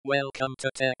Welcome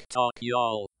to Tech Talk,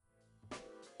 y'all.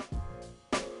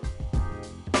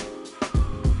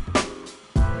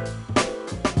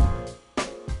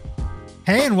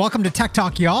 Hey, and welcome to Tech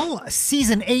Talk, y'all.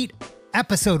 Season 8,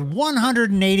 episode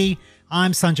 180.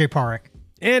 I'm Sanjay Parekh.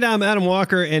 And I'm Adam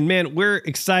Walker. And man, we're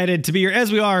excited to be here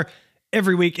as we are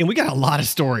every week. And we got a lot of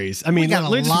stories. I mean, We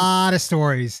got a lot of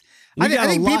stories. I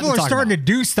think people are starting to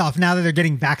do stuff now that they're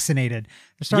getting vaccinated.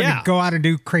 They're starting to go out and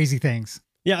do crazy things.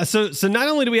 Yeah. So not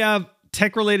only do we have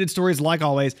tech-related stories like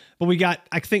always, but we got,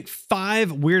 I think,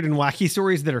 5 weird and wacky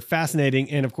stories that are fascinating.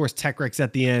 And of course, Tech Recs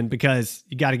at the end, because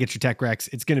you got to get your Tech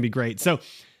Recs. It's going to be great. So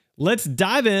let's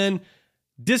dive in.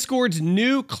 Discord's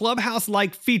new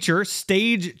Clubhouse-like feature,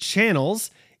 Stage Channels,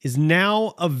 is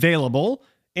now available.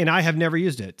 And I have never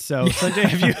used it. So Sanjay,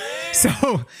 have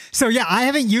you? So yeah, I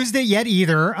haven't used it yet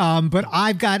either. But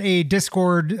I've got a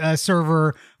Discord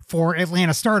server for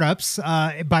Atlanta startups.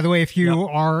 By the way, if you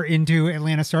are into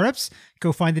Atlanta startups,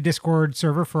 go find the Discord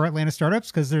server for Atlanta startups,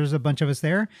 because there's a bunch of us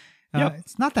there.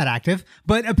 It's not that active,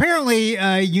 but apparently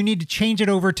you need to change it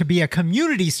over to be a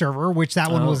community server, which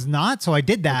that one was not. So I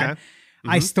did that. Okay.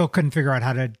 I still couldn't figure out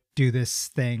how to do this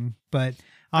thing, but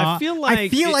I feel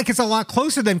like it's a lot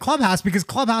closer than Clubhouse, because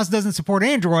Clubhouse doesn't support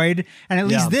Android, and at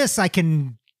least this I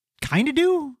can kind of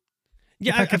do.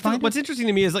 Yeah, I feel what's interesting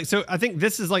to me is so I think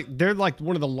this is they're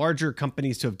one of the larger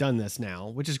companies to have done this now,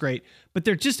 which is great, but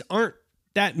there just aren't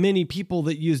that many people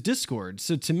that use Discord.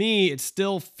 So to me, it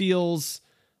still feels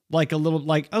like a little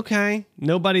okay,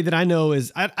 nobody that I know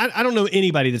is, I don't know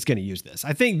anybody that's going to use this.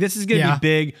 I think this is going to be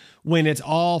big when it's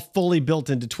all fully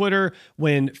built into Twitter.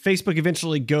 When Facebook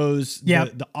eventually goes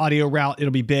the audio route,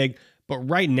 it'll be big. But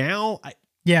right now,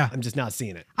 I'm just not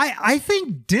seeing it. I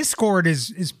think Discord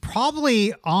is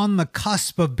probably on the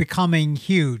cusp of becoming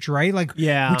huge, right? We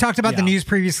talked about the news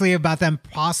previously about them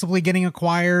possibly getting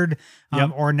acquired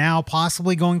or now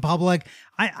possibly going public.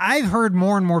 I've heard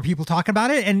more and more people talk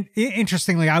about it. And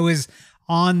interestingly, I was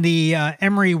on the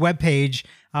Emory webpage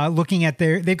looking at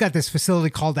they've got this facility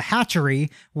called the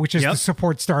Hatchery, which is to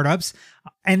support startups,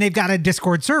 and they've got a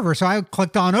Discord server. So I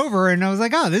clicked on over and I was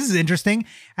like, oh, this is interesting.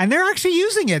 And they're actually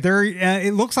using it.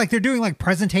 It looks like they're doing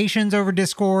presentations over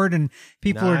Discord, and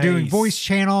people are doing voice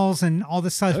channels and all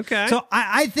this stuff. Okay. So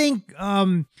I think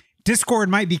Discord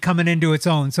might be coming into its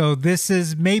own. So this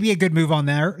is maybe a good move on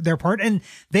their part. And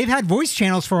they've had voice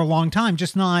channels for a long time,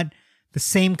 just not the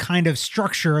same kind of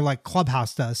structure like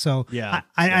Clubhouse does. So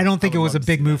I don't think it was a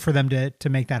big move for them to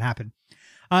make that happen.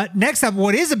 Next up,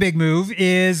 what is a big move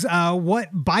is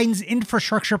what Biden's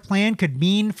infrastructure plan could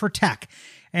mean for tech.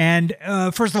 And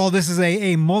first of all, this is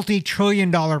a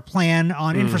multi-trillion-dollar plan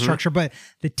on infrastructure, but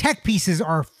the tech pieces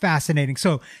are fascinating.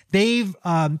 So they've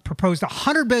proposed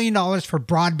 $100 billion for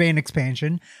broadband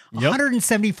expansion,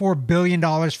 $174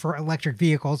 billion for electric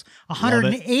vehicles,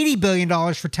 $180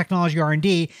 billion for technology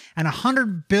R&D, and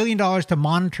 $100 billion to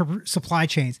monitor supply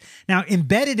chains. Now,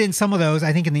 embedded in some of those,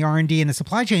 I think in the R&D and the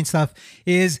supply chain stuff,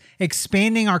 is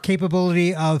expanding our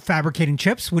capability of fabricating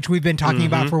chips, which we've been talking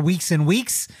about for weeks and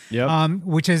weeks,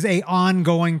 which is a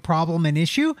ongoing problem and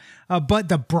issue. But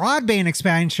the broadband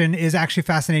expansion is actually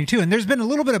fascinating too. And there's been a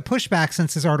little bit of pushback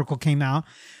since this article came out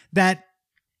that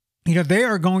they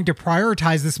are going to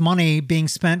prioritize this money being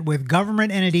spent with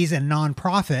government entities and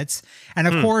nonprofits. And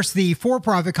of course, the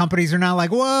for-profit companies are now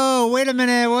like, whoa, wait a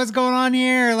minute, what's going on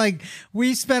here?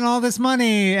 We spent all this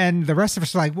money. And the rest of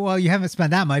us are like, well, you haven't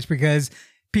spent that much, because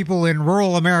people in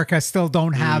rural America still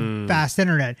don't have fast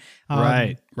internet.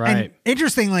 Right. And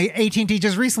interestingly, AT&T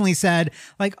just recently said,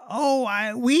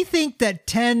 we think that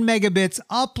 10 megabits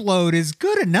upload is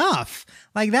good enough.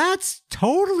 That's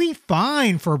totally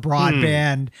fine for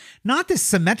broadband, not this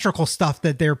symmetrical stuff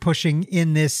that they're pushing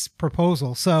in this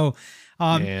proposal. So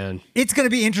it's going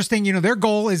to be interesting. Their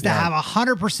goal is to have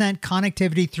 100%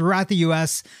 connectivity throughout the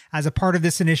U.S. as a part of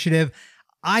this initiative.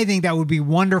 I think that would be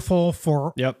wonderful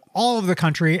for all of the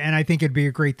country, and I think it'd be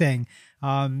a great thing.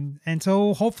 And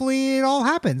so hopefully it all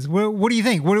happens. What do you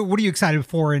think? What are you excited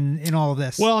for in all of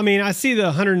this? Well, I mean, I see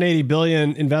the $180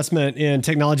 billion investment in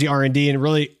technology R&D, and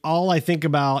really all I think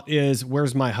about is,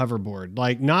 where's my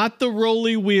hoverboard? Not the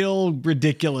rolly wheel,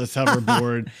 ridiculous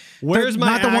hoverboard. Where's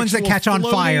my not the ones that catch on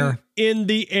fire in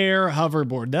the air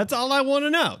hoverboard? That's all I want to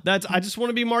know. I just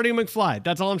want to be Marty McFly.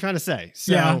 That's all I'm trying to say.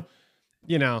 So,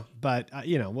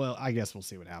 well, I guess we'll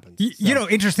see what happens.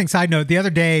 Interesting side note. The other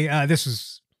day, this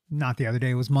was not the other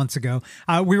day, it was months ago.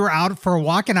 We were out for a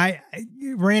walk, and I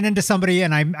ran into somebody,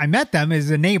 and I met them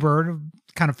as a neighbor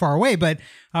kind of far away, but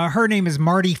her name is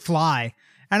Marty Fly.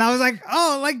 And I was like,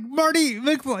 oh, like Marty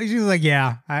McFly. She was like,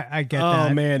 yeah, I get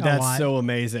that. Oh man, a that's lot. so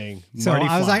amazing. So Marty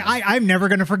I was Fly. like, I'm never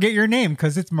going to forget your name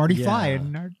because it's Marty Yeah. Fly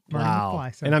and Marty Wow.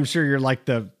 McFly. So. And I'm sure you're like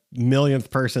the millionth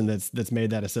person that's made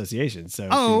that association.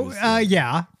 So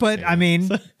Yeah, but I mean,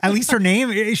 at least her name.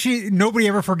 Nobody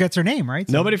ever forgets her name, right?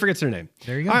 So, nobody forgets her name.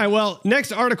 There you go. All right. Well,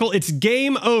 next article. It's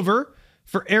game over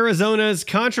for Arizona's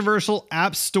controversial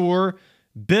App Store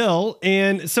bill,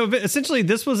 and so essentially,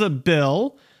 this was a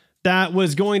bill that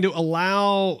was going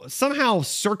to somehow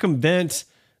circumvent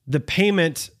the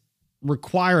payment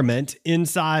requirement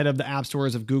inside of the app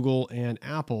stores of Google and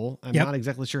Apple. I'm not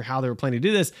exactly sure how they were planning to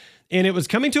do this. And it was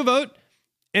coming to a vote,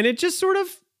 and it just sort of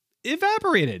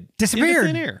evaporated. Disappeared.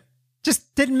 Into thin air.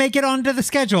 Just didn't make it onto the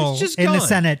schedule in the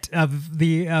Senate of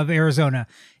Arizona.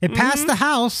 It passed the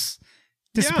House,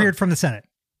 disappeared from the Senate.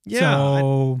 Yeah.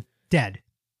 So dead.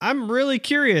 I'm really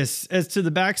curious as to the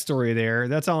backstory there.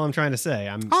 That's all I'm trying to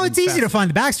say. It's easy to find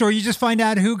the backstory. You just find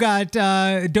out who got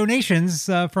donations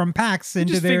from PACs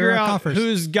into just their figure out coffers.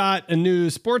 who's got a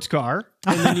new sports car,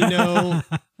 and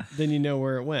then you know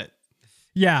where it went.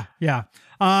 Yeah.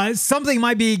 Something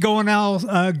might be going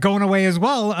away as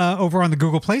well over on the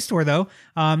Google Play Store, though.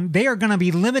 They are going to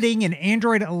be limiting an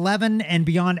Android 11 and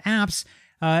beyond apps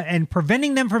and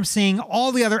preventing them from seeing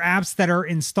all the other apps that are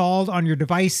installed on your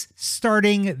device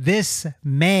starting this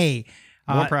May.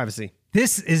 More privacy.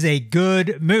 This is a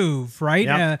good move, right?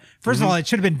 Yep. First of all, it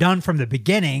should have been done from the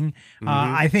beginning.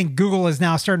 I think Google is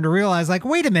now starting to realize, like,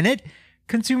 wait a minute,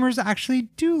 consumers actually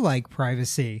do like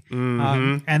privacy.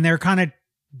 And they're kind of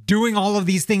doing all of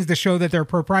these things to show that they're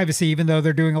pro-privacy, even though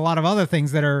they're doing a lot of other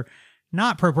things that are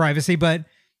not pro-privacy. But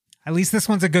at least this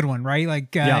one's a good one, right?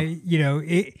 Like,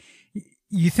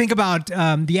 you think about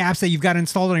the apps that you've got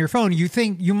installed on your phone,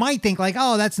 you might think like,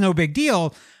 oh, that's no big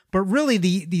deal. But really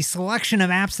the selection of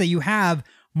apps that you have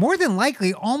more than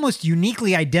likely almost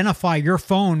uniquely identify your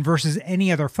phone versus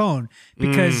any other phone,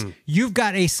 because you've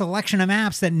got a selection of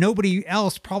apps that nobody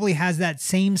else probably has that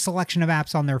same selection of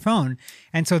apps on their phone.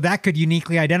 And so that could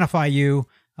uniquely identify you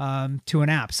to an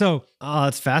app. So,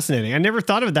 it's fascinating. I never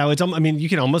thought of it that way. I mean, you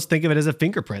can almost think of it as a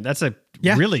fingerprint. That's a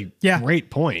really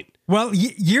great point. Well,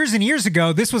 years and years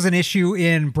ago, this was an issue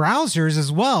in browsers as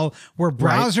well, where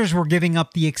browsers were giving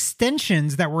up the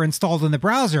extensions that were installed in the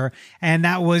browser, and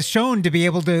that was shown to be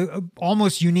able to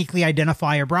almost uniquely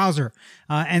identify a browser.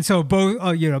 And so both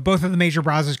of the major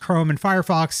browsers, Chrome and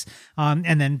Firefox,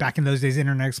 and then back in those days,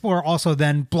 Internet Explorer, also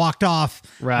then blocked off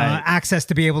access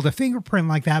to be able to fingerprint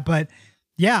like that. But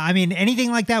yeah, I mean, anything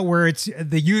like that where it's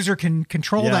the user can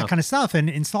control that kind of stuff and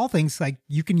install things, like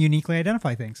you can uniquely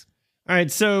identify things. All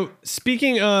right. So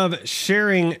speaking of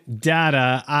sharing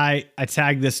data, I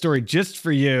tagged this story just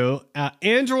for you.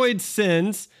 Android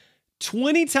sends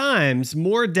 20 times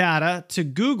more data to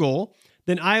Google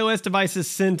than iOS devices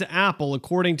send to Apple,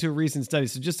 according to a recent study.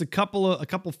 So just a couple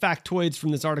factoids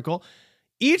from this article.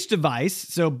 Each device,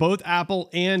 so both Apple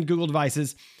and Google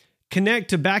devices, connect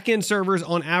to backend servers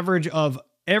on average of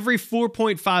every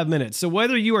 4.5 minutes. So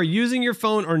whether you are using your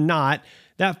phone or not,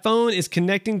 that phone is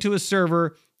connecting to a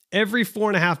server every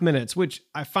 4.5 minutes, which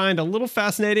I find a little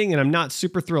fascinating and I'm not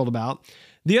super thrilled about.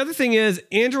 The other thing is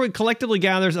Android collectively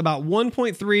gathers about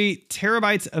 1.3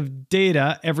 terabytes of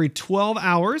data every 12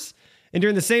 hours. And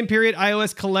during the same period,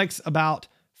 iOS collects about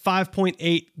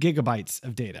 5.8 gigabytes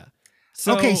of data.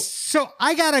 So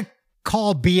I got to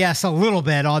call BS a little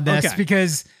bit on this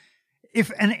because if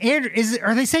an Android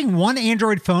are they saying one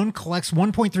Android phone collects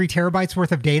 1.3 terabytes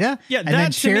worth of data? Yeah, and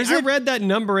then shares it? I read that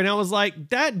number and I was like,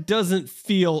 that doesn't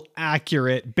feel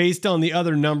accurate based on the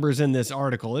other numbers in this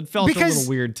article. It felt a little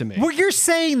weird to me. What you're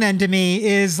saying then to me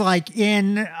is like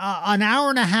in an hour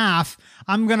and a half,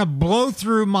 I'm going to blow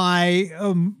through my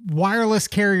wireless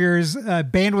carrier's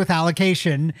bandwidth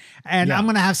allocation and I'm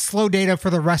going to have slow data for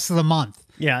the rest of the month.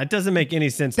 Yeah, it doesn't make any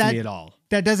sense to me at all.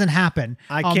 That doesn't happen.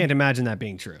 I can't imagine that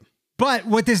being true. But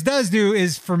what this does do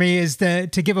is for me is to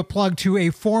give a plug to a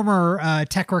former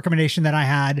tech recommendation that I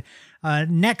had,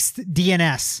 Next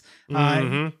DNS.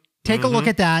 Take a look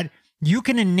at that. You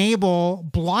can enable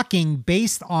blocking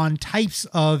based on types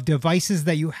of devices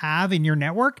that you have in your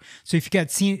network. So if you get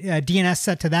DNS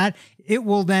set to that, it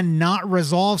will then not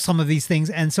resolve some of these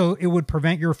things. And so it would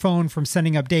prevent your phone from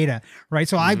sending up data, right?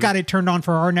 So I've got it turned on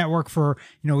for our network for,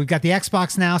 we've got the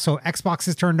Xbox now. So Xbox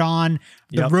is turned on.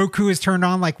 The Roku is turned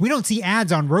on. Like we don't see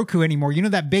ads on Roku anymore. You know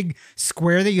that big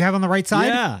square that you have on the right side?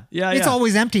 Yeah. It's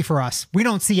always empty for us. We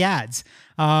don't see ads.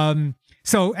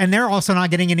 So, and they're also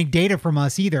not getting any data from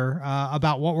us either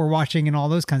about what we're watching and all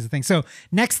those kinds of things. So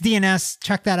Next DNS,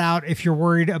 check that out if you're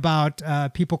worried about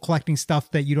people collecting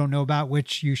stuff that you don't know about,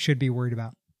 which you should be worried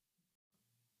about.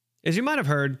 As you might have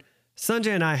heard,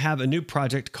 Sanjay and I have a new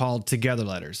project called Together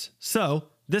Letters. So,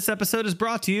 this episode is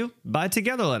brought to you by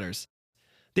Together Letters.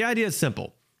 The idea is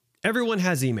simple. Everyone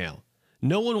has email.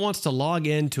 No one wants to log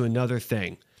in to another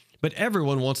thing, but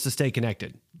everyone wants to stay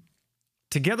connected.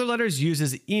 Together Letters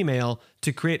uses email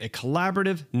to create a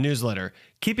collaborative newsletter,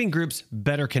 keeping groups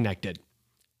better connected.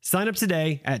 Sign up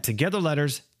today at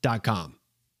togetherletters.com.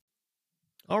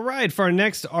 All right, for our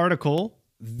next article,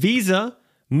 Visa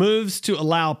moves to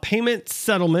allow payment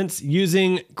settlements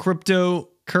using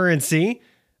cryptocurrency.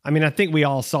 I mean, I think we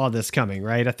all saw this coming,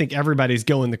 right? I think everybody's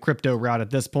going the crypto route at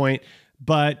this point.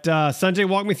 But Sanjay,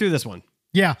 walk me through this one.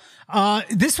 Yeah.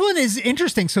 This one is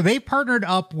interesting. So they partnered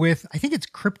up with, I think it's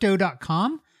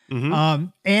crypto.com.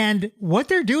 And what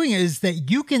they're doing is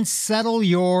that you can settle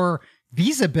your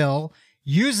Visa bill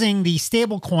using the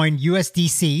stablecoin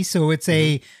USDC. So it's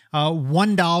a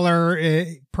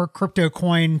 $1 per crypto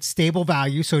coin stable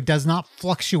value. So it does not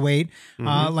fluctuate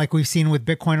like we've seen with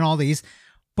Bitcoin and all these.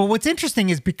 But what's interesting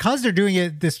is because they're doing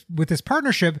it with this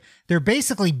partnership, they're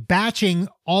basically batching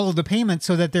all of the payments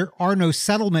so that there are no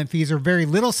settlement fees or very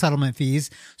little settlement fees,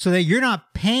 so that you're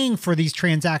not paying for these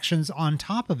transactions on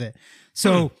top of it.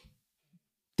 So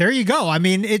there you go. I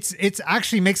mean, it's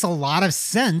actually makes a lot of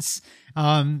sense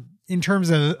in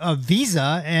terms of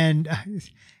Visa, and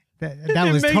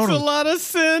that was makes totally a lot of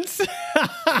sense.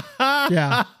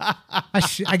 Yeah,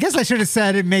 I guess I should have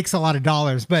said it makes a lot of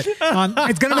dollars, but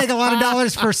it's going to make a lot of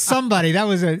dollars for somebody. That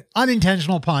was an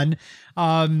unintentional pun.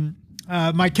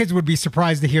 My kids would be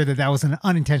surprised to hear that was an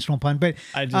unintentional pun, but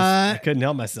I couldn't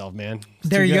help myself, man.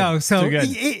 There you go. So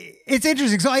it's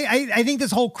interesting. So I think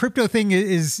this whole crypto thing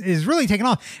is really taking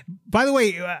off. By the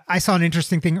way, I saw an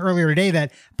interesting thing earlier today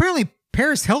that apparently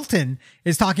Paris Hilton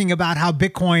is talking about how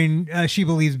Bitcoin, she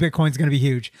believes Bitcoin's going to be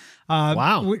huge.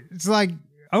 Wow. It's like,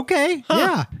 okay.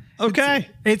 Yeah. Okay.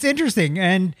 It's interesting.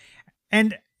 And,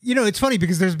 you know, it's funny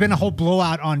because there's been a whole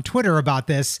blowout on Twitter about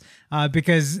this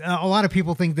because a lot of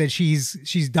people think that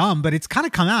she's dumb, but it's kind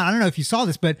of come out. I don't know if you saw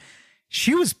this, but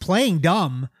she was playing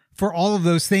dumb for all of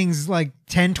those things like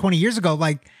 10, 20 years ago,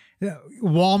 like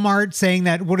Walmart saying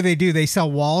that, what do? They sell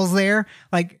walls there.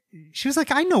 Like, she was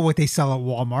like, I know what they sell at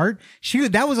Walmart.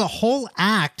 That was a whole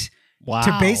act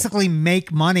to basically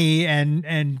make money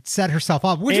and set herself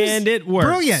up, and it worked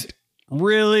brilliant.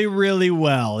 Really, really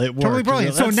well. It worked. Totally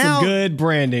brilliant. That's so now, some good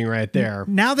branding right there.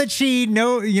 Now that she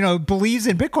believes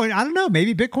in Bitcoin, I don't know.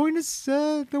 Maybe Bitcoin is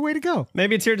the way to go.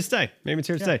 Maybe it's here to stay.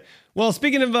 Stay. Well,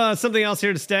 speaking of something else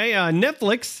here to stay,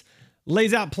 Netflix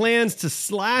lays out plans to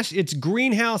slash its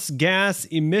greenhouse gas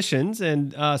emissions.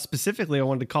 And specifically, I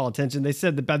wanted to call attention. They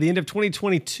said that by the end of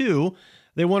 2022,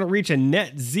 they want to reach a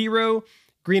net zero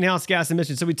greenhouse gas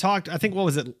emissions. So we talked, I think, what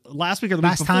was it, last week or the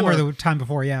week before? Last time or the time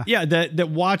before, yeah. Yeah, that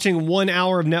watching 1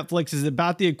 hour of Netflix is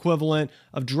about the equivalent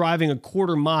of driving a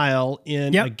quarter mile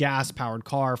in a gas-powered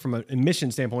car from an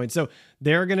emission standpoint. So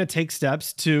they're going to take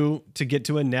steps to get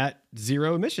to a net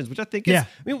zero emissions, which I think is, I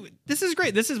mean, this is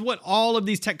great. This is what all of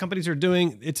these tech companies are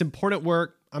doing. It's important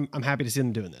work. I'm happy to see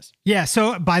them doing this. Yeah,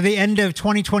 so by the end of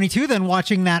 2022, then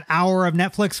watching that hour of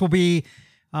Netflix will be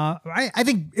I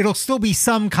think it'll still be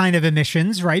some kind of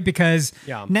emissions, right? Because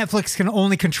Netflix can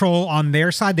only control on their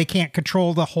side. They can't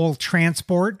control the whole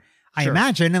transport, I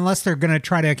imagine, unless they're going to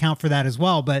try to account for that as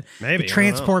well. But maybe the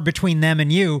transport between them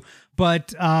and you.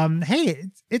 But hey,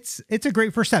 it's a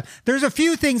great first step. There's a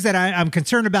few things that I'm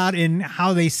concerned about in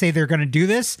how they say they're going to do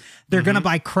this. They're going to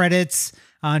buy credits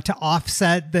to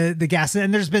offset the gas.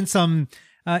 And there's been some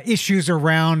issues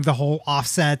around the whole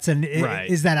offsets and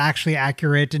is that actually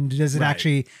accurate and does it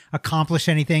actually accomplish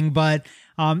anything? But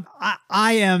I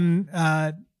am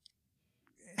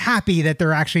happy that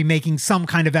they're actually making some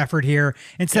kind of effort here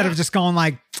instead of just going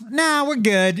like, nah, we're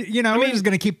good. You know, we're just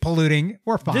going to keep polluting.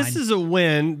 We're fine. This is a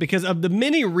win because of the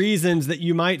many reasons that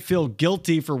you might feel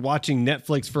guilty for watching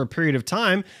Netflix for a period of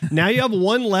time. Now you have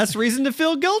one less reason to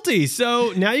feel guilty.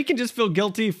 So now you can just feel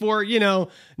guilty for,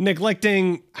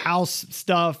 neglecting house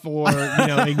stuff or,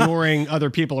 ignoring other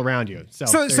people around you.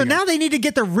 So now they need to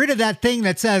get rid of that thing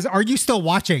that says, are you still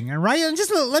watching? And and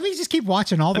just let me just keep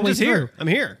watching all the way through. I'm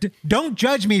here. Don't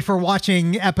judge me for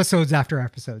watching episodes after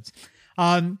episodes.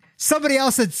 Somebody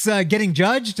else that's getting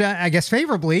judged, I guess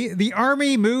favorably, the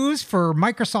Army moves for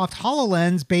Microsoft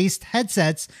HoloLens-based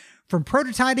headsets from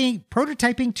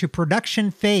prototyping to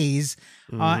production phase.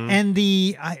 And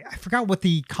I forgot what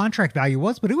the contract value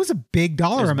was, but it was a big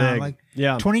dollar amount,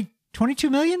 big. 22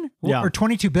 million or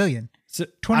 22 billion. So,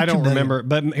 I don't remember,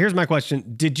 but here's my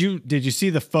question. Did you see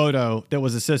the photo that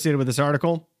was associated with this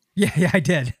article? Yeah, I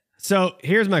did. So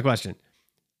here's my question.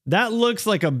 That looks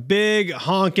like a big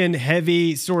honking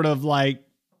heavy sort of like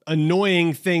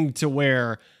annoying thing to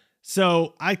wear.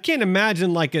 So I can't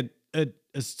imagine like a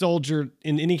soldier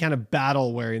in any kind of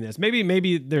battle wearing this.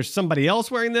 Maybe there's somebody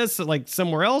else wearing this like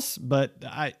somewhere else, but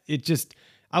I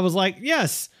was like,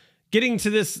 yes, getting to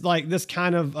this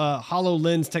kind of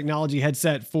HoloLens technology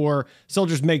headset for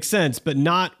soldiers makes sense, but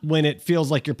not when it feels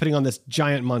like you're putting on this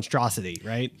giant monstrosity,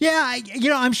 right? Yeah,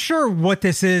 I'm sure what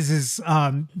this is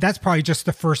that's probably just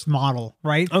the first model,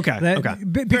 right? Okay.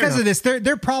 Because of this,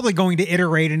 they're probably going to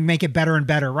iterate and make it better and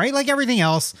better, right? Like everything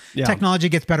else, technology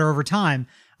gets better over time.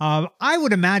 I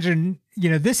would imagine,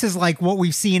 this is like what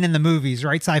we've seen in the movies,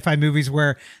 right? Sci-fi movies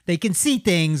where they can see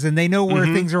things and they know where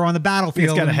things are on the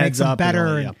battlefield and makes them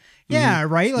better.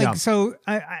 And right. Like, so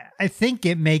I think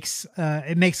it makes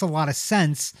a lot of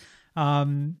sense.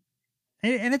 And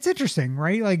it's interesting,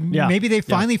 right? Like maybe they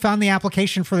finally found the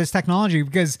application for this technology,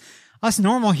 because us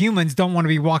normal humans don't want to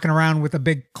be walking around with a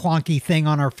big clunky thing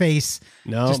on our face.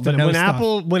 No, but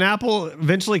when Apple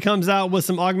eventually comes out with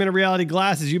some augmented reality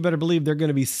glasses, you better believe they're going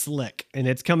to be slick, and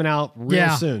it's coming out real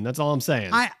soon. That's all I'm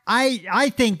saying.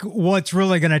 I think what's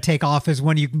really going to take off is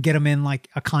when you can get them in like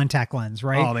a contact lens,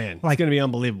 right? Oh man, like, it's going to be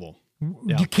unbelievable.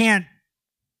 You can't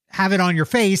have it on your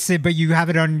face, but you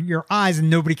have it on your eyes, and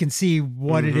nobody can see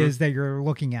what it is that you're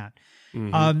looking at.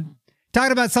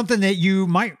 Talking about something that you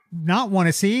might not want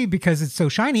to see because it's so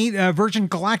shiny, Virgin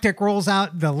Galactic rolls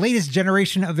out the latest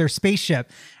generation of their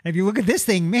spaceship. And if you look at this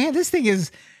thing, man, this thing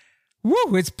is,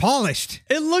 it's polished.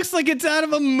 It looks like it's out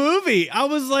of a movie. I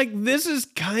was like, this is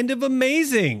kind of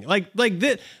amazing.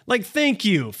 Thank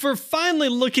you for finally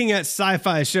looking at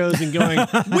sci-fi shows and going,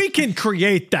 we can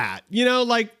create that.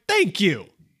 Thank you.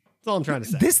 That's all I'm trying to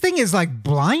say. This thing is like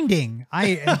blinding.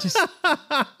 I just...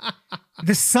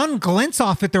 The sun glints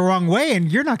off it the wrong way,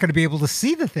 and you're not going to be able to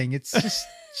see the thing. It's just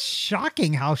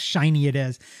shocking how shiny it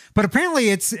is. But apparently,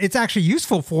 it's actually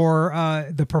useful for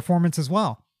the performance as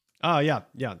well. Oh yeah.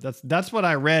 That's what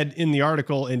I read in the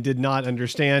article and did not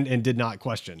understand and did not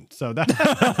question. So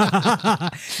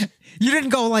that you didn't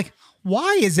go like,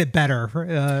 why is it better?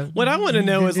 What I want to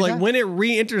know is like when it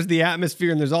re-enters the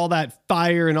atmosphere and there's all that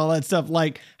fire and all that stuff.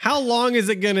 Like, how long is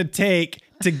it going to take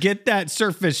to get that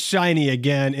surface shiny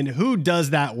again, and who does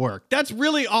that work? That's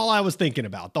really all I was thinking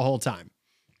about the whole time.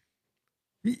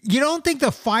 You don't think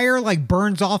the fire like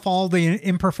burns off all the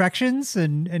imperfections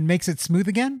and makes it smooth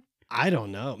again? I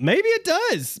don't know. Maybe it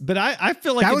does, but I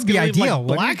feel like that it's would be ideal.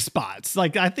 Like black spots.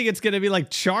 Like I think it's going to be like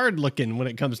charred looking when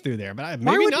it comes through there. But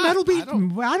why maybe would not. Metal be?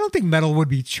 I don't think metal would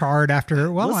be charred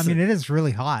after. Well, listen, I mean, it is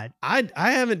really hot. I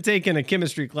haven't taken a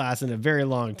chemistry class in a very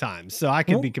long time, so I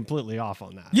could be completely off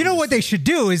on that. You know what they should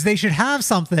do is they should have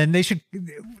something. This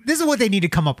is what they need to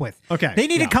come up with. Okay, they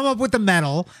need to come up with the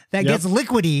metal that gets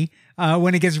liquidy.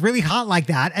 When it gets really hot like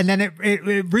that, and then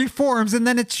it reforms, and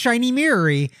then it's shiny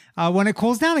mirrory when it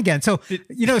cools down again. So,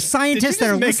 scientists that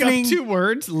are listening... Make up 2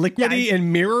 words, liquidy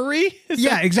and mirrory?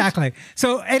 Exactly.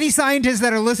 So any scientists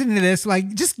that are listening to this,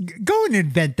 like, just go and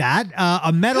invent that.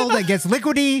 A metal that gets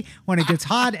liquidy when it gets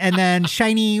hot, and then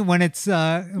shiny when it's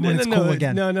cool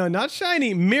again. No, not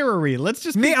shiny, mirrory. Let's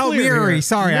just be clear mirrory. Here.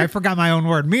 Sorry, I forgot my own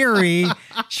word. Mirrory,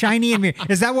 shiny and mirrory.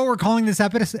 Is that what we're calling this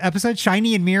episode?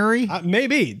 Shiny and mirrory?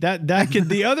 Maybe. That could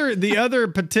the other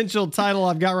potential title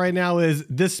I've got right now is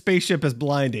This Spaceship is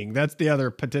Blinding. That's the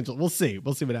other potential. We'll see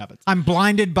what happens. I'm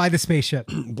blinded by the spaceship.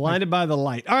 Blinded by the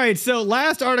light. All right, so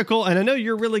last article, and I know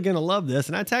you're really going to love this,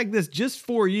 and I tagged this just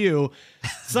for you.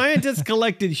 Scientists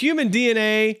collected human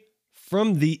DNA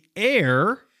from the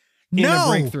air in a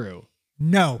breakthrough.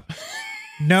 No.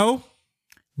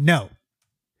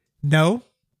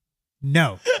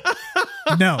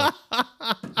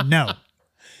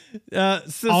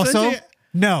 So also, Sanjay,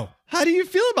 no. How do you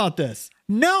feel about this?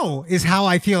 No is how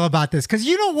I feel about this, because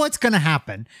you know what's going to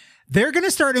happen. They're going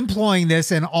to start employing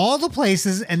this in all the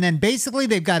places, and then basically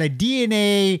they've got a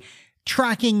DNA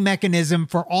tracking mechanism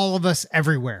for all of us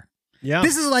everywhere. Yeah.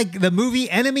 This is like the movie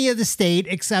Enemy of the State,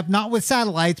 except not with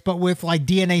satellites, but with like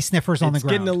DNA sniffers on the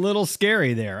ground. It's getting a little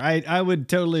scary there. I would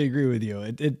totally agree with you.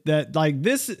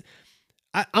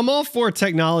 I'm all for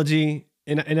technology,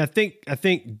 and I think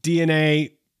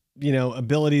DNA,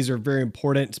 abilities are very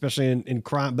important, especially in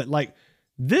crime. But like,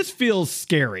 this feels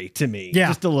scary to me. Yeah.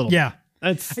 Just a little. Yeah.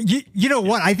 You know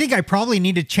what? I think I probably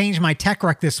need to change my tech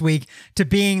rec this week to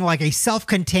being like a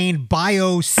self-contained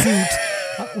bio suit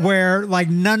where like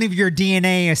none of your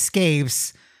DNA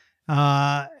escapes.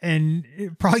 And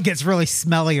it probably gets really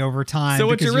smelly over time. So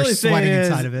what you're really saying is,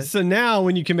 inside of it. So now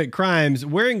when you commit crimes,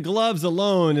 wearing gloves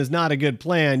alone is not a good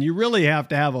plan. You really have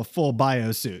to have a full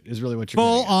biosuit is really what you're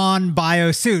full on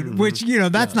biosuit, which,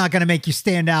 that's not going to make you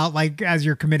stand out like as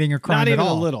you're committing a crime not at even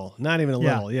all. Not even a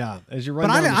little. Yeah. As you run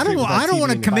But down I don't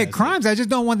want to commit crimes. I just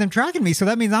don't want them tracking me. So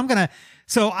that means I'm going to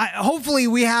So hopefully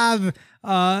we have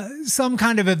some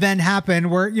kind of event happen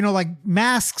where, like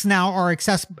masks now are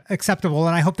acceptable,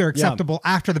 and I hope they're acceptable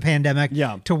after the pandemic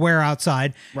to wear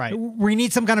outside. Right. We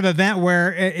need some kind of event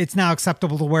where it's now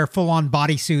acceptable to wear full-on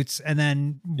bodysuits and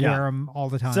then wear them all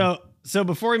the time. So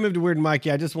before we move to Weird and Mikey,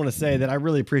 I just want to say that I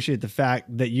really appreciate the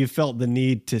fact that you felt the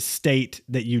need to state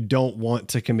that you don't want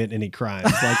to commit any crimes.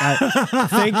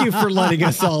 Thank you for letting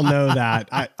us all know that.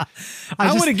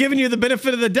 I would have given you the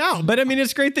benefit of the doubt, but I mean,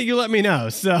 it's great that you let me know.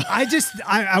 So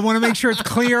I want to make sure it's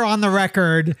clear on the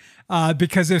record,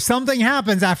 because if something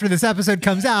happens after this episode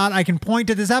comes out, I can point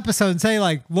to this episode and say,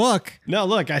 look. No,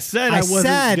 look, I said I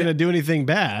wasn't going to do anything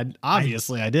bad.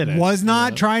 Obviously, I didn't. Was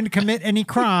not trying to commit any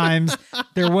crimes.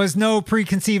 There was no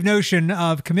preconceived notion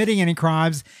of committing any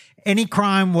crimes. Any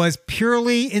crime was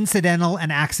purely incidental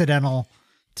and accidental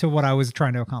to what I was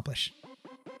trying to accomplish.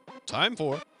 Time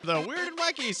for the Weird and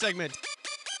Wacky segment.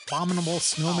 Abominable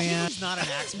Snowman is not an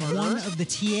axe murderer. One of the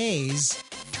TAs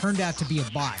turned out to be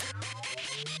a bot.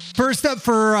 First up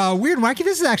for Weird and Wacky,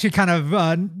 this is actually kind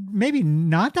of maybe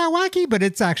not that wacky, but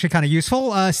it's actually kind of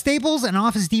useful. Staples and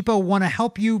Office Depot want to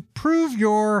help you prove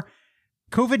your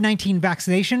COVID-19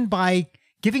 vaccination by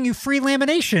giving you free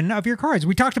lamination of your cards.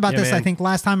 We talked about this, man. I think,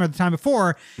 last time or the time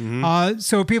before. Mm-hmm.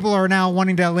 So people are now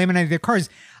wanting to laminate their cards.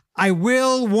 I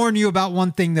will warn you about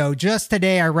one thing, though. Just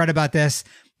today I read about this,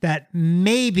 that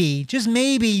maybe, just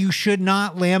maybe, you should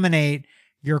not laminate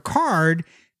your card,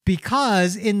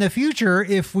 because in the future,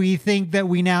 if we think that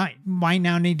we might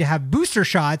now need to have booster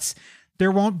shots,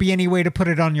 there won't be any way to put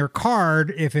it on your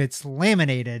card if it's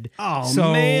laminated. Oh,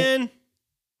 man.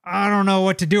 I don't know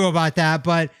what to do about that,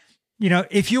 but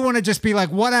if you want to just be like,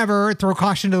 whatever, throw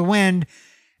caution to the wind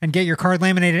and get your card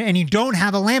laminated, and you don't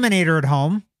have a laminator at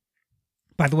home.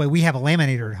 By the way, we have a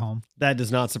laminator at home. That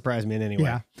does not surprise me in any way.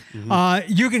 Yeah.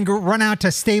 Mm-hmm. You can run out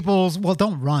to Staples. Well,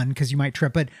 don't run because you might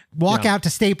trip, but walk out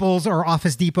to Staples or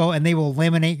Office Depot and they will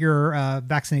laminate your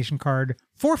vaccination card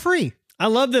for free. I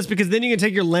love this because then you can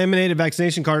take your laminated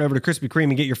vaccination card over to Krispy Kreme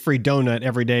and get your free donut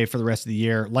every day for the rest of the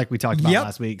year, like we talked about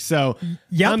last week. So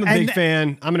I'm a big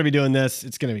fan. I'm going to be doing this.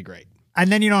 It's going to be great.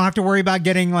 And then you don't have to worry about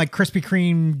getting like Krispy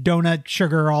Kreme donut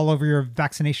sugar all over your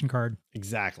vaccination card.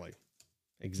 Exactly.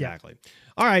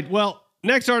 All right. Well,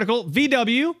 next article,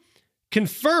 VW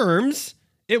confirms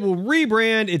it will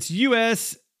rebrand its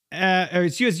US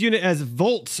unit as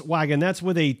Volkswagen. That's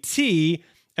with a T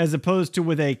as opposed to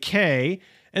with a K.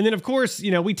 And then, of course,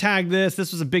 we tagged this.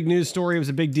 This was a big news story. It was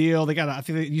a big deal. I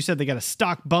think you said they got a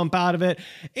stock bump out of it.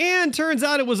 And turns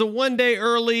out it was a one-day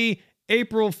early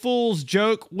April Fool's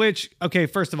joke, which, okay,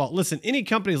 first of all, listen, any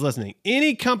company listening,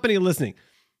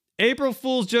 April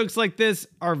Fool's jokes like this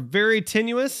are very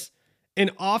tenuous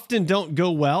and often don't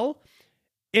go well.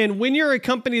 And when you're a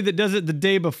company that does it the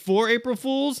day before April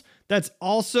Fool's, that's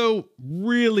also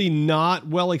really not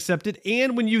well accepted.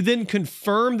 And when you then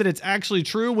confirm that it's actually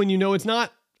true when you know it's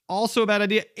not, also a bad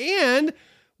idea. And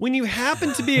when you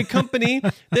happen to be a company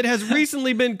that has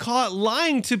recently been caught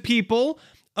lying to people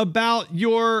about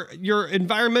your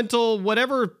environmental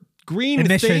whatever green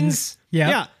emissions. Things.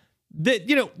 Yeah.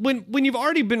 That, when you've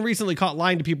already been recently caught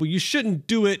lying to people, you shouldn't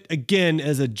do it again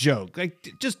as a joke. Like,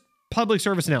 just public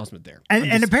service announcement there.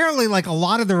 And apparently, like, a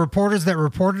lot of the reporters that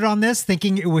reported on this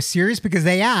thinking it was serious, because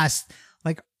they asked,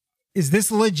 like, is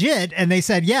this legit? And they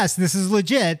said, yes, this is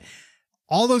legit.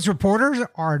 All those reporters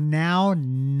are now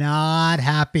not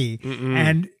happy. Mm-mm.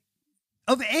 And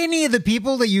of any of the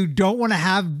people that you don't want to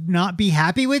have not be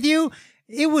happy with you,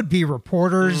 it would be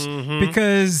reporters,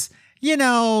 because,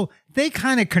 they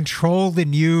kind of control the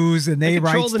news and they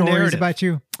write stories about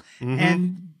you. Mm-hmm.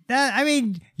 And that,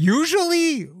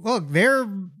 usually, look, they're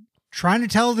trying to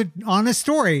tell the honest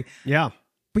story. Yeah.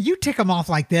 But you tick them off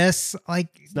like this, like,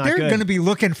 they're going to be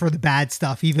looking for the bad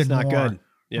stuff even more. It's not good.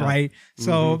 Yeah. Right?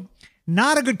 So,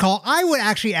 not a good call. I would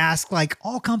actually ask, like,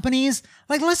 all companies,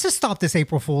 like, let's just stop this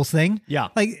April Fool's thing. Yeah.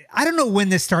 Like, I don't know when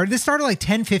this started. This started like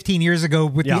 10, 15 years ago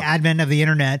with the advent of the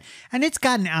internet, and it's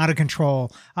gotten out of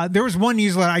control. There was one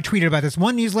newsletter, I tweeted about this,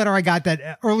 one newsletter I got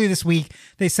that early this week,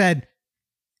 they said,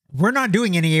 we're not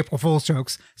doing any April Fool's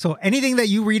jokes. So anything that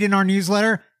you read in our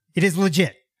newsletter, it is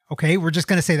legit. Okay, we're just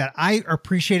going to say that. I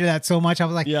appreciated that so much. I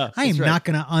was like, I am not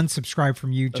going to unsubscribe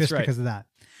from you just because of that.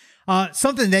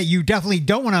 Something that you definitely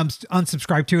don't want to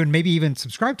unsubscribe to, and maybe even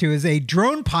subscribe to, is a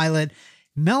drone pilot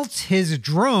melts his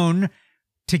drone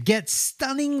to get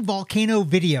stunning volcano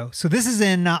video. So this is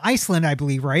in Iceland, I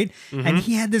believe, right? Mm-hmm. And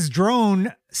he had this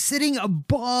drone sitting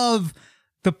above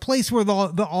the place where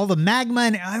all the magma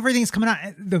and everything's coming out.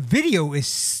 The video is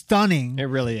stunning. It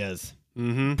really is.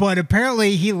 Mm-hmm. But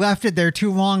apparently he left it there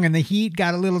too long and the heat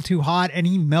got a little too hot and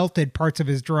he melted parts of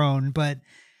his drone. But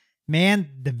man,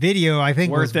 the video I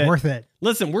think was worth it.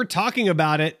 Listen, we're talking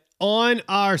about it on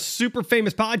our super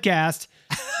famous podcast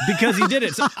because he did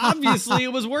it. So obviously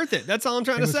it was worth it. That's all I'm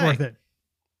trying to say. It was worth it.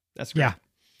 That's great.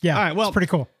 Yeah. All right. Well, it's pretty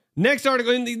cool. Next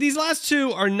article. And these last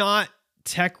two are not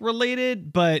tech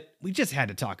related, but we just had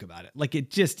to talk about it. Like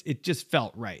it just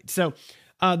felt right. So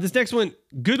this next one,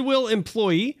 Goodwill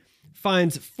employee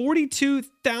finds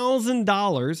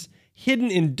 $42,000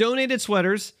 hidden in donated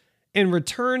sweaters and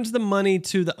returns the money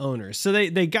to the owners. So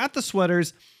they got the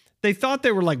sweaters. They thought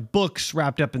they were like books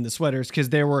wrapped up in the sweaters because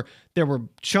there were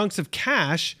chunks of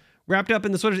cash wrapped up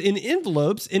in the sweaters in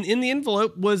envelopes, and in the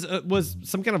envelope was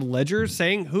some kind of ledger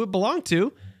saying who it belonged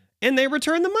to, and they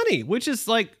returned the money, which is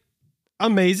like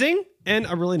amazing and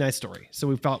a really nice story. So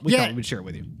we thought we would share it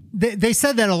with you. They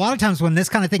said that a lot of times when this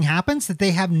kind of thing happens, that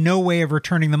they have no way of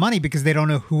returning the money because they don't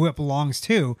know who it belongs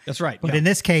to. That's right. But in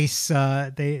this case,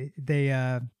 they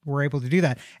were able to do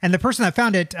that. And the person that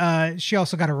found it, she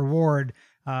also got a reward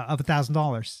of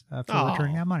 $1,000 for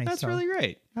returning that money. That's really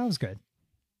great. That was good.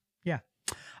 Yeah.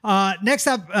 Next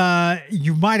up,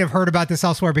 you might have heard about this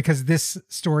elsewhere because this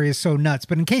story is so nuts.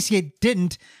 But in case you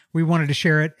didn't, we wanted to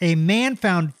share it. A man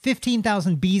found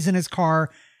 15,000 bees in his car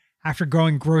after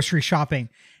going grocery shopping.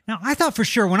 Now, I thought for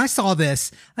sure when I saw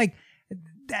this, like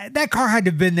that car had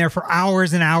to have been there for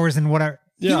hours and hours and whatever.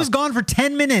 Yeah. He was gone for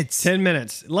 10 minutes. 10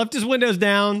 minutes. Left his windows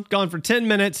down, gone for 10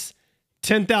 minutes,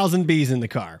 10,000 bees in the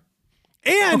car.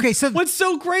 And what's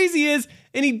so crazy is,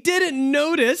 and he didn't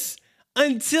notice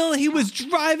until he was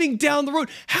driving down the road.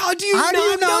 How do you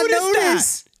not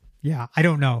notice that? Yeah, I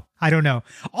don't know.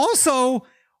 Also,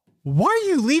 why are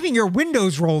you leaving your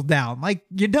windows rolled down? Like,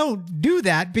 you don't do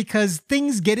that because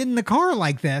things get in the car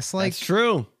like this. Like,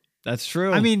 That's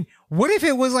true. I mean, what if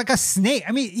it was like a snake?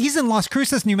 I mean, he's in Las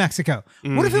Cruces, New Mexico.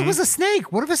 Mm-hmm. What if it was a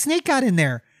snake? What if a snake got in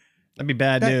there? That'd be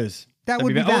bad news. That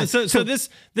would be bad. Oh, so this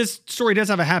story does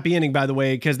have a happy ending, by the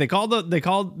way, because they called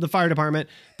the fire department.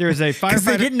 There's a firefighter because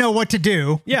they didn't know what to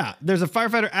do. Yeah, there's a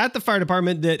firefighter at the fire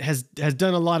department that has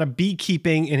done a lot of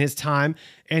beekeeping in his time,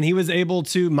 and he was able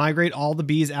to migrate all the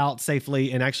bees out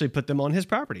safely and actually put them on his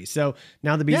property. So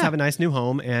now the bees have a nice new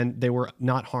home, and they were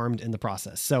not harmed in the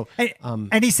process. So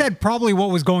and he said probably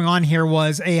what was going on here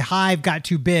was a hive got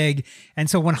too big, and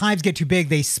so when hives get too big,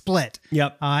 they split.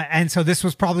 Yep. And so this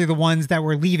was probably the ones that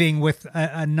were leaving with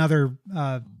another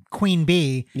queen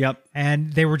bee. Yep.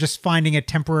 And they were just finding a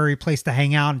temporary place to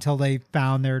hang out until they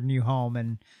found their new home,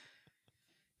 and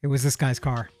it was this guy's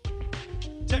car.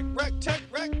 Tech wreck,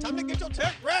 time to get your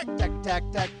tech wreck. Tech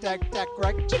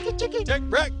wreck, chicky, tech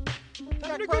wreck.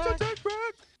 Time to get your tech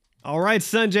wreck. All right,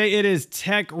 Sanjay, it is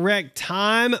tech wreck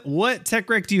time. What tech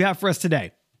wreck do you have for us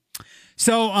today?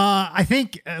 So I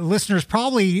think listeners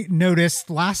probably noticed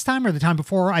last time or the time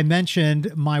before I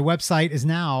mentioned my website is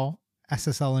now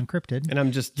SSL encrypted. And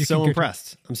I'm just so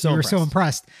impressed. You're so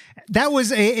impressed. That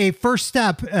was a first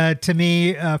step to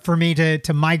me, for me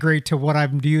to migrate to what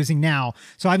I'm using now.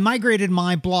 So I migrated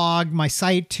my blog, my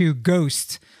site to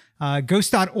Ghost.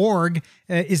 Ghost.org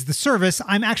is the service.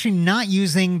 I'm actually not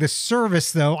using the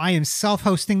service though. I am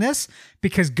self-hosting this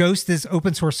because Ghost is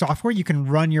open source software. You can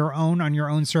run your own on your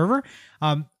own server.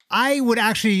 I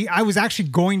was actually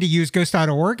going to use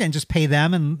Ghost.org and just pay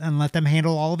them and let them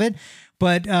handle all of it.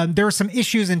 But there are some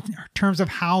issues in terms of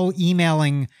how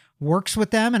emailing works with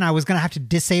them. And I was going to have to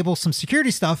disable some security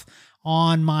stuff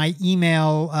on my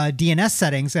email DNS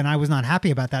settings. And I was not happy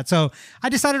about that. So I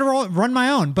decided to run my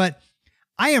own. But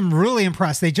I am really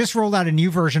impressed. They just rolled out a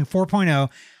new version, 4.0.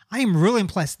 I am really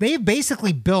impressed. They've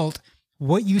basically built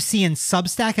what you see in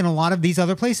Substack and a lot of these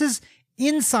other places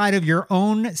inside of your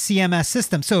own CMS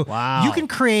system. So you can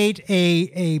create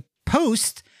a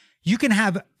post. You can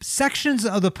have sections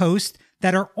of the post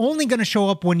that are only going to show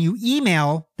up when you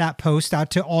email that post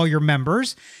out to all your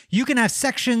members. You can have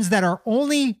sections that are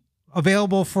only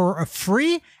available for a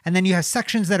free, and then you have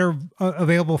sections that are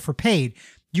available for paid.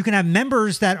 You can have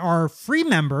members that are free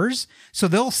members, so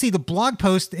they'll see the blog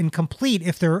post incomplete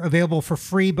if they're available for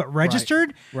free but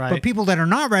registered. Right. But people that are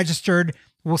not registered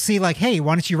will see like, hey,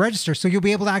 why don't you register? So you'll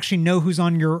be able to actually know who's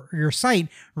on your site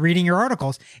reading your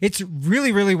articles. It's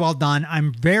really, really well done.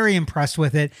 I'm very impressed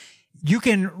with it. You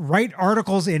can write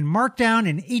articles in Markdown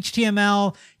and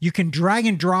HTML. You can drag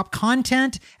and drop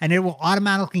content and it will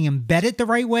automatically embed it the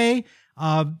right way.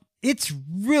 It's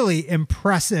really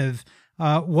impressive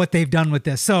what they've done with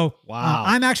this. So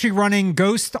I'm actually running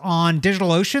Ghost on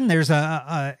DigitalOcean. There's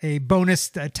a bonus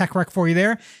tech rec for you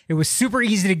there. It was super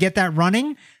easy to get that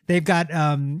running. They've got,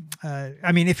 I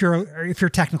mean, if you're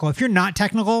technical, if you're not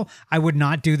technical, I would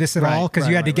not do this at all because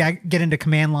you had to get into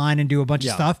command line and do a bunch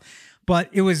of stuff. but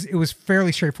it was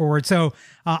fairly straightforward. So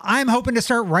I'm hoping to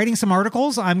start writing some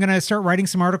articles. I'm going to start writing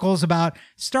some articles about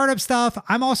startup stuff.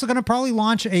 I'm also going to probably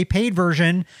launch a paid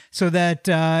version so that,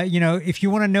 if you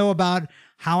want to know about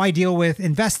how I deal with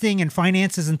investing and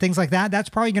finances and things like that, that's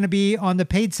probably going to be on the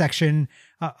paid section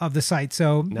of the site.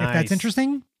 So if that's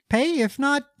interesting, pay. If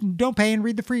not, don't pay and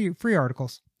read the free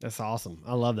articles. That's awesome.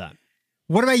 I love that.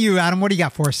 What about you, Adam? What do you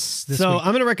got for us this week? I'm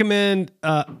going to recommend,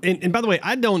 and by the way,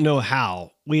 I don't know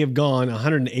how we have gone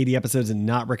 180 episodes and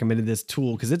not recommended this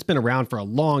tool because it's been around for a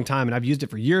long time and I've used it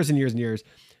for years and years and years.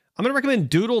 I'm going to recommend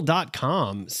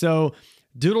Doodle.com. So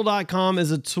Doodle.com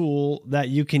is a tool that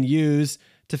you can use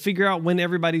to figure out when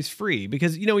everybody's free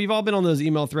because, you've all been on those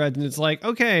email threads and it's like,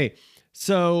 okay,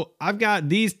 so I've got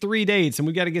these 3 dates and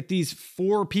we got to get these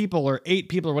 4 people or 8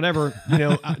 people or whatever,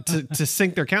 to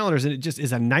sync their calendars. And it just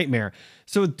is a nightmare.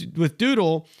 So with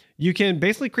Doodle, you can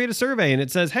basically create a survey and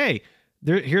it says, hey,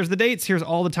 here's the dates. Here's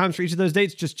all the times for each of those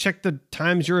dates. Just check the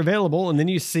times you're available. And then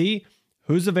you see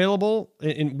who's available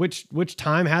in which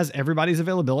time has everybody's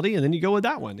availability. And then you go with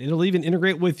that one. It'll even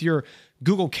integrate with your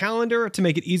Google Calendar to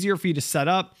make it easier for you to set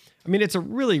up. I mean, it's a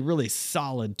really, really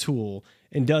solid tool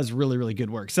and does really, really good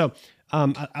work. So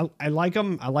I like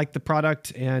them. I like the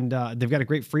product and they've got a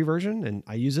great free version and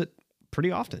I use it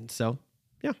pretty often. So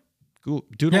yeah,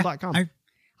 Doodle.com. Yeah,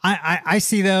 I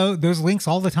see those links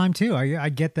all the time too. I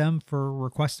get them for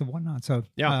requests and whatnot. So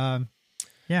yeah,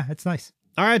 it's nice.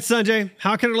 All right, Sanjay,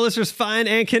 how can our listeners find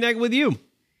and connect with you?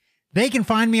 They can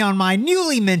find me on my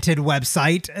newly minted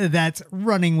website that's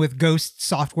running with Ghost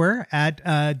software at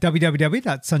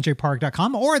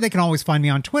www.sanjaypark.com, or they can always find me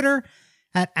on Twitter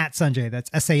at Sanjay. That's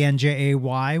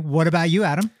Sanjay. What about you,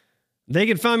 Adam? They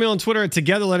can find me on Twitter at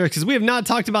Together Letters because we have not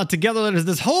talked about Together Letters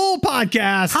this whole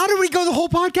podcast. How did we go the whole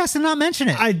podcast and not mention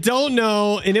it? I don't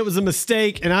know, and it was a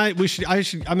mistake. And I'm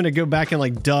going to go back and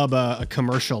like dub a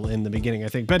commercial in the beginning, I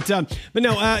think. But no,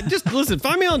 just listen.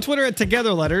 Find me on Twitter at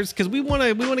Together Letters because we want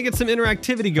to get some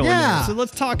interactivity going there. So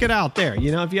let's talk it out there.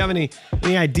 If you have any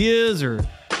ideas or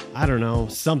I don't know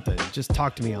something, just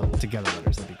talk to me on Together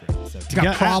Letters. That'd be great. So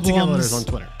got problems Together Letters on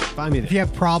Twitter. Find me there. If you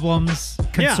have problems,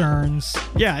 concerns.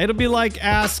 Yeah, it'll be like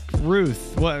Ask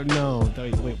Ruth. What? No.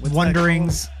 Wait, what's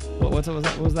Wonderings. What was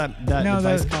that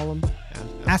advice column?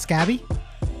 Ask Abby?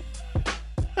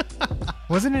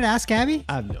 Wasn't it Ask Abby?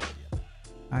 I have no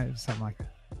idea. Something like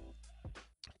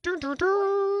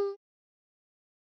that.